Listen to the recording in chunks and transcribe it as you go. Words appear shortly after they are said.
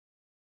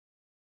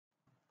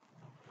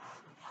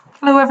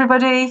Hello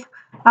everybody,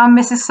 I'm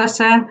Mrs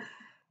Sutton,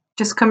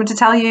 just coming to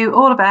tell you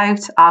all about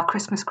our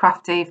Christmas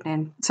craft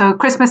evening. So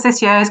Christmas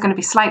this year is going to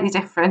be slightly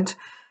different,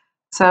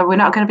 so we're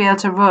not going to be able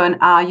to run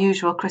our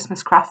usual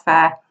Christmas craft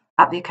fair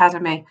at the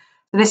Academy.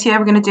 So this year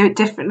we're going to do it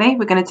differently.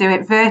 We're going to do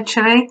it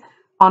virtually,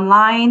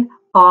 online,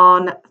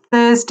 on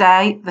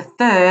Thursday the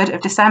 3rd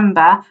of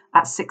December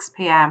at 6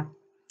 p.m.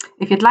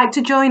 If you'd like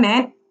to join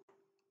in,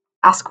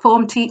 ask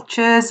form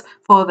teachers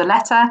for the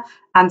letter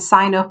and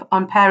sign up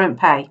on Parent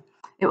Pay.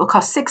 It will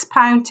cost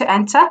 £6 to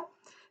enter,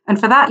 and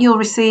for that you'll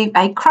receive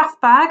a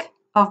craft bag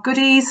of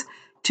goodies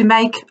to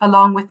make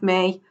along with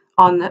me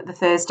on the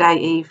Thursday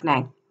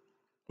evening.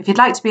 If you'd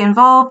like to be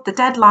involved, the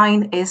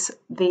deadline is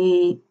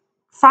the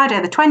Friday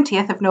the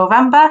 20th of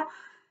November,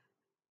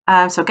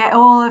 so get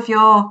all of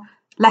your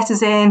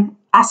letters in,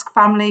 ask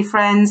family,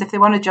 friends if they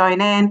want to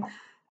join in,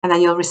 and then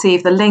you'll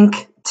receive the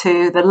link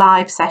to the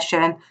live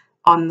session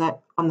on the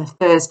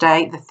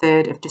Thursday the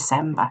 3rd of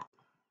December.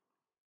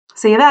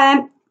 See you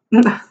then.